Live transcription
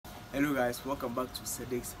Hello guys, welcome back to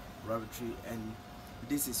Sedic's Rabbitry, and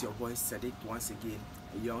this is your boy Sedic once again,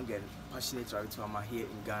 a young and passionate rabbit farmer here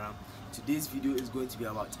in Ghana. Today's video is going to be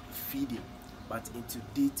about feeding, but into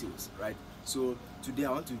details, right? So today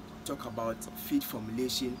I want to talk about feed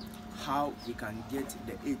formulation, how we can get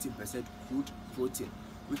the 18% good protein,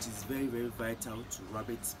 which is very vital to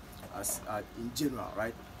rabbits as in general,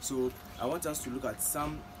 right? So I want us to look at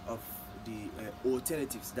some of the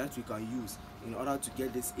alternatives that we can use in order to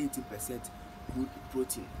get this 18% good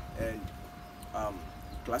protein, and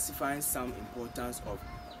classifying some importance of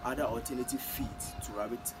other alternative feeds to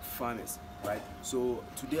rabbit farmers, right? So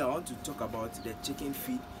today I want to talk about the chicken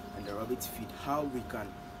feed and the rabbit feed, how we can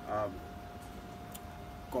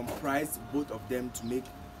comprise both of them to make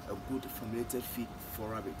a good formulated feed for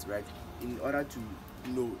rabbits, right? In order to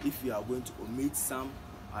know if we are going to omit some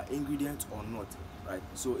ingredients or not, right?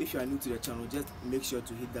 So if you are new to the channel, just make sure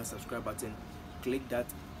to hit that subscribe button, click that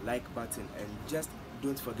like button, and just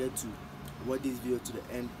don't forget to watch this video to the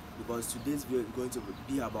end, because today's video is going to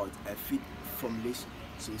be about a feed formulation,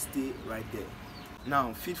 so stay right there.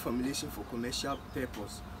 Now, feed formulation for commercial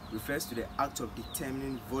purpose refers to the act of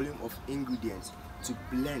determining volume of ingredients to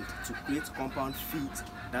blend to create compound feeds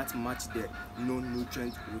that match the known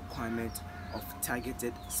nutrient requirement of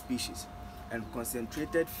targeted species. And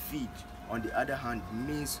concentrated feed, on the other hand,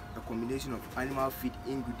 means a combination of animal feed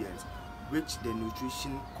ingredients which the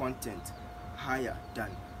nutrition content higher than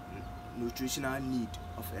nutritional need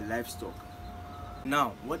of a livestock.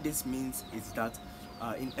 Now, what this means is that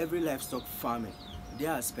in every livestock farming,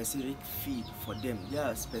 there are specific feed for them. There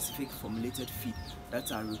are specific formulated feed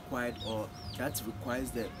that are required, or that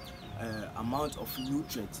requires the amount of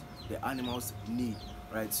nutrients the animals need,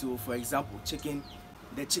 right? So for example,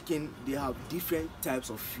 the chicken, they have different types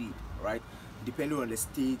of feed, right, depending on the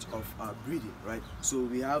stage of breeding, right? So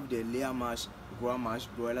we have the layer mash, grower mash,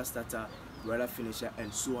 broiler starter, broiler finisher,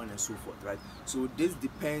 and so on and so forth, right? So this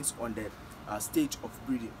depends on the stage of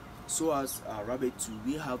breeding. So as rabbit too,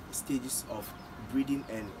 we have stages of breeding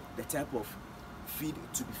and the type of feed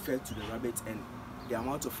to be fed to the rabbit and the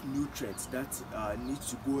amount of nutrients that needs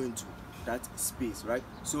to go into that space, right?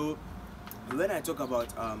 So when I talk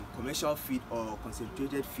about commercial feed or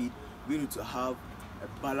concentrated feed, we need to have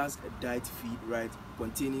a balanced diet feed, right,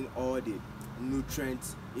 containing all the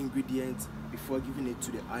nutrients, ingredients before giving it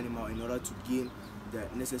to the animal in order to gain the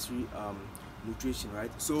necessary nutrition,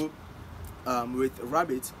 right? So with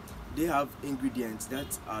rabbits, they have ingredients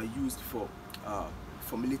that are used for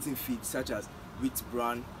formulating feed, such as wheat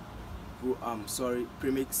bran,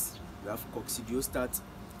 premix, we have coccidiostat,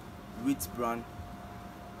 wheat bran,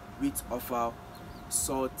 wheat offal,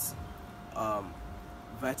 salt,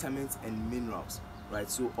 vitamins and minerals, right?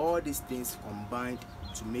 So all these things combined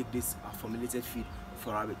to make this formulated feed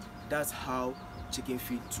for rabbit. That's how chicken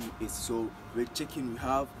feed too is. So with chicken, we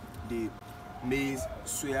have the maize,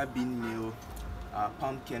 soybean meal,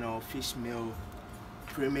 palm kernel, fish meal,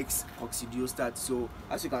 premix, coccidiostat. So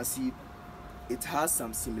as you can see, it has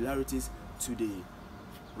some similarities to the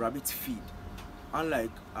rabbit feed.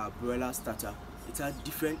 Unlike broiler starter, it has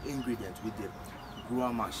different ingredients with the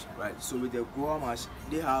grower mash, right? So with the grower mash,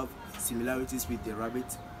 they have similarities with the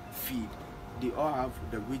rabbit feed. They all have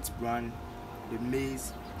the wheat bran, the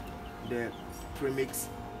maize, the premix,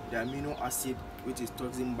 the amino acid, which is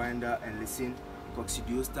toxin binder and lysine,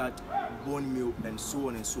 coccidiostat, bone meal, and so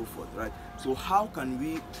on and so forth, right? So how can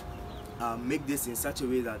we make this in such a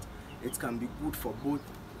way that it can be good for both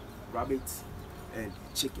rabbits and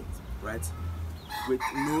chickens, right, with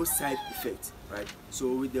no side effect, right?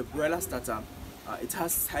 So with the broiler starter, it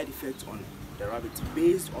has side effects on the rabbit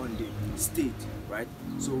based on the stage, right?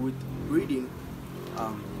 So with breeding,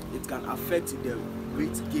 it can affect the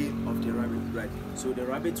weight gain of the rabbit, right? So the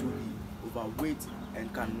rabbit will be overweight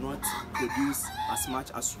and cannot produce as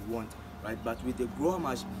much as you want, right? But with the grower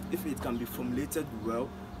mash, if it can be formulated well,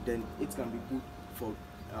 then it can be good for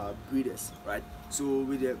breeders, right? So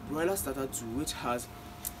with the broiler starter too, which has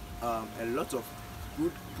a lot of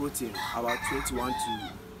good protein, about 21 to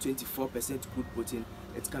 24% good protein,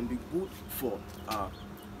 it can be good for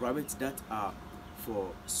rabbits that are for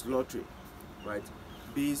slaughtering, right,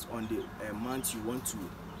 based on the amount you want to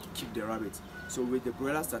keep the rabbit. So with the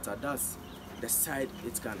broiler starter, that's the side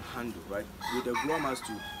it can handle, right? With the grower mash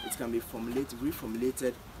too, it can be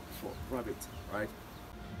reformulated for rabbit, right?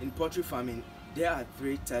 In poultry farming, there are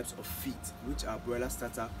 3 types of feed, which are broiler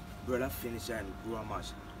starter, broiler finisher, and grower mash.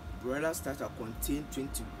 Broiler starter contains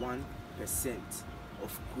 21%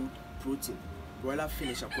 of good protein. Broiler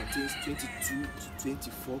finisher contains 22 to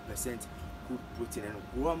 24% good protein, and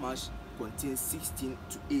grower mash contains 16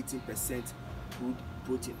 to 18% good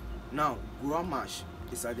protein. Now, grower mash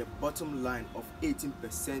is at the bottom line of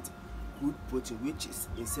 18% good protein, which is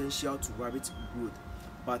essential to rabbit growth.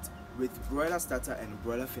 But with broiler starter and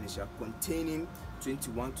broiler finisher containing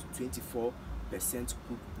 21 to 24%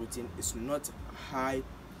 good protein, is not high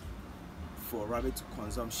for rabbit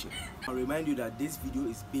consumption. I remind you that this video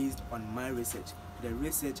is based on my research, the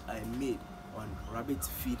research I made on rabbit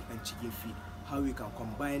feed and chicken feed, how we can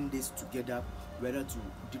combine this together, whether to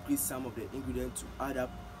decrease some of the ingredients to add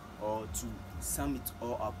up or to sum it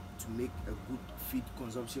all up to make a good feed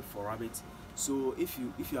consumption for rabbits. So if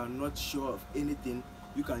you are not sure of anything,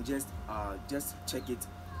 you can just check it,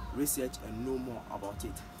 research, and know more about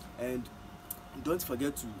it. And don't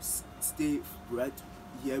forget to stay right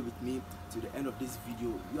here with me to the end of this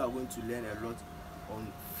video. You are going to learn a lot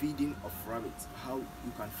on feeding of rabbits, how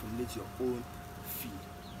you can formulate your own feed.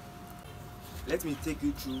 Let me take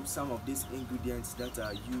you through some of these ingredients that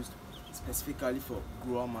are used specifically for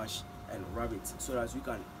grower mash and rabbits, so that you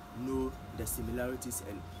can know the similarities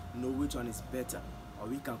and know which one is better, or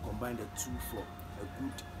we can combine the two for a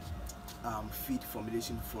good feed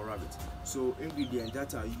formulation for rabbits. So ingredients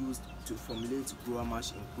that are used to formulate grower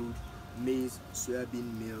mash include maize,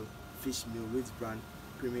 soybean meal, fish meal, wheat bran,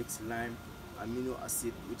 premix, lime, amino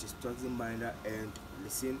acid, which is toxin binder, and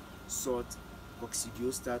lysine, salt,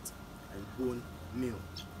 coccidiostat, and bone meal.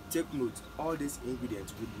 Take note, all these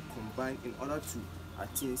ingredients will be combined in order to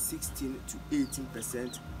attain 16 to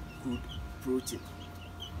 18% good protein.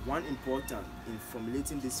 One important in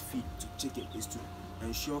formulating this feed to chicken is to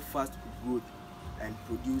ensure fast growth and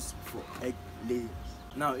produce for egg laying.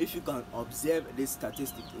 Now, if you can observe this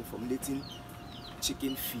statistic in formulating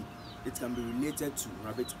chicken feed, it can be related to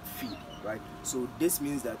rabbit feed, right? So this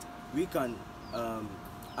means that we can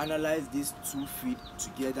analyze these two feed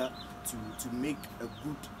together to make a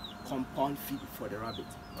good compound feed for the rabbit,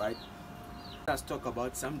 right? Let's talk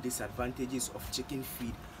about some disadvantages of chicken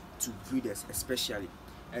feed to breeders especially.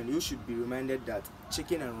 And you should be reminded that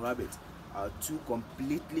chicken and rabbit are two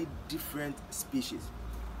completely different species.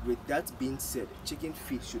 With that being said, chicken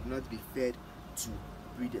feed should not be fed to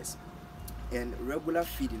breeders, and regular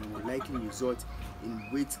feeding will likely result in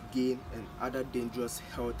weight gain and other dangerous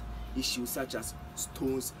health issues such as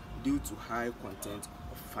stones due to high content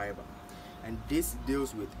of fiber. And this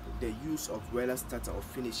deals with the use of broiler starter or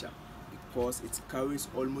finisher because it carries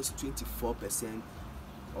almost 24%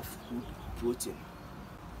 of good protein.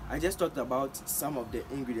 I just talked about some of the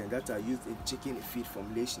ingredients that are used in chicken feed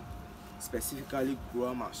formulation, specifically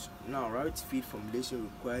grower mash. Now, rabbit feed formulation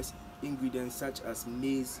requires ingredients such as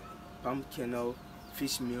maize, palm kernel,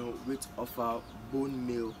 fish meal, wheat offal, bone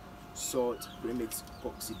meal, salt, premix,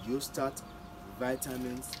 coccidiostat,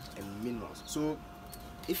 vitamins, and minerals. So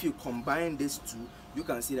if you combine these two, you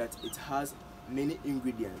can see that it has many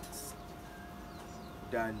ingredients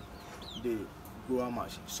than the grower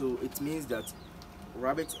mash. So it means that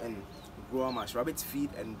rabbit feed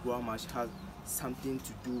and grower mash has something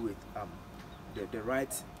to do with the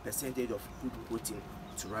right percentage of good protein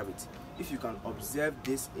to rabbit. If you can observe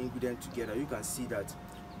this ingredient together, you can see that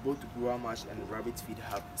both grower mash and rabbit feed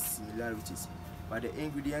have similarities, but the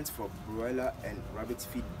ingredients for broiler and rabbit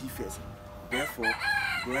feed differs. Therefore,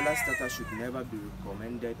 broiler starter should never be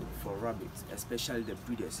recommended for rabbits, especially the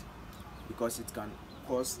breeders, because it can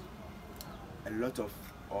cause a lot of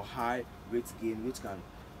or high weight gain, which can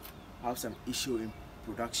have some issue in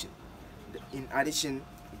production. In addition,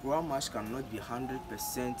 grower mash cannot be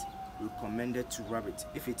 100% recommended to rabbit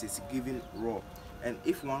if it is given raw, and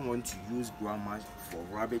if one wants to use grower mash for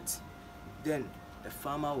rabbit, then the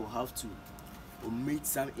farmer will have to omit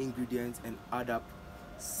some ingredients and add up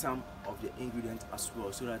some of the ingredients as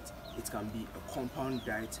well, so that it can be a compound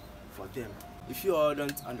diet for them. If you all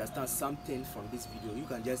don't understand something from this video, you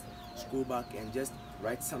can just scroll back and just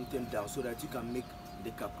write something down so that you can make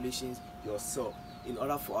the calculations yourself in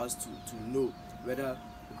order for us to know whether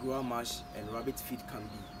grower mash and rabbit feed can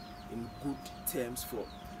be in good terms for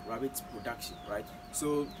rabbit production, right?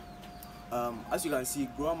 So as you can see,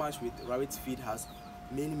 grower mash with rabbit feed has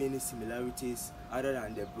many similarities other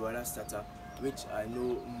than the broiler starter, which I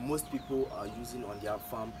know most people are using on their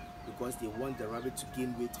farm because they want the rabbit to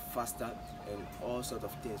gain weight faster and all sorts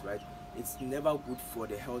of things, right? It's never good for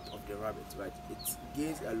the health of the rabbit, right? It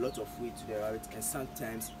gains a lot of weight to the rabbit, and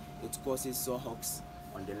sometimes it causes sore hocks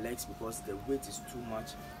on the legs because the weight is too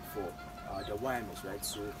much for the wire mesh, right?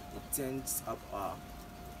 So it tends up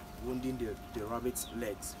wounding the rabbit's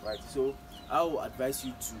legs, right? So I will advise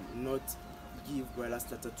you to not give broiler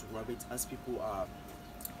starter to rabbits as people are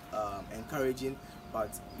encouraging, but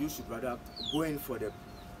you should rather go in for the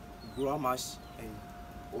grower mash and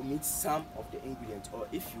omit some of the ingredients, or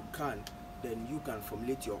if you can, then you can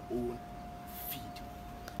formulate your own feed.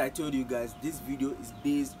 I told you guys, this video is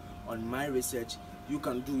based on my research. You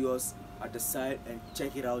can do yours at the side and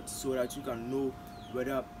check it out so that you can know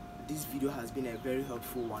whether this video has been a very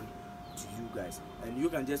helpful one to you guys. And you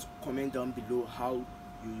can just comment down below how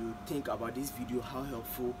you think about this video, how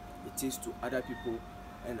helpful it is to other people,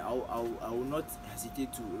 and I will not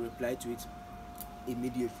hesitate to reply to it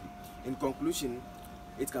immediately. In conclusion,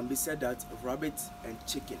 it can be said that rabbit and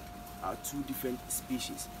chicken are two different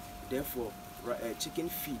species. Therefore, chicken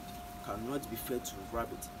feed cannot be fed to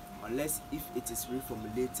rabbit unless if it is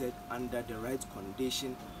reformulated under the right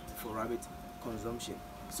condition for rabbit consumption.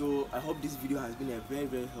 So I hope this video has been a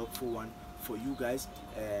very helpful one for you guys,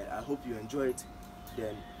 and I hope you enjoy it.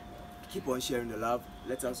 Then keep on sharing the love.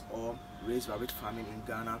 Let us all raise rabbit farming in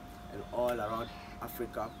Ghana and all around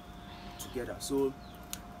Africa together. So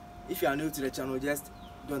if you are new to the channel, just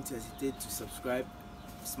don't hesitate to subscribe,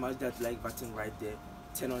 smash that like button right there,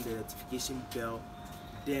 turn on the notification bell,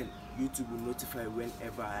 then YouTube will notify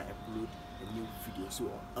whenever I upload a new video. So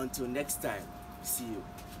until next time, see you.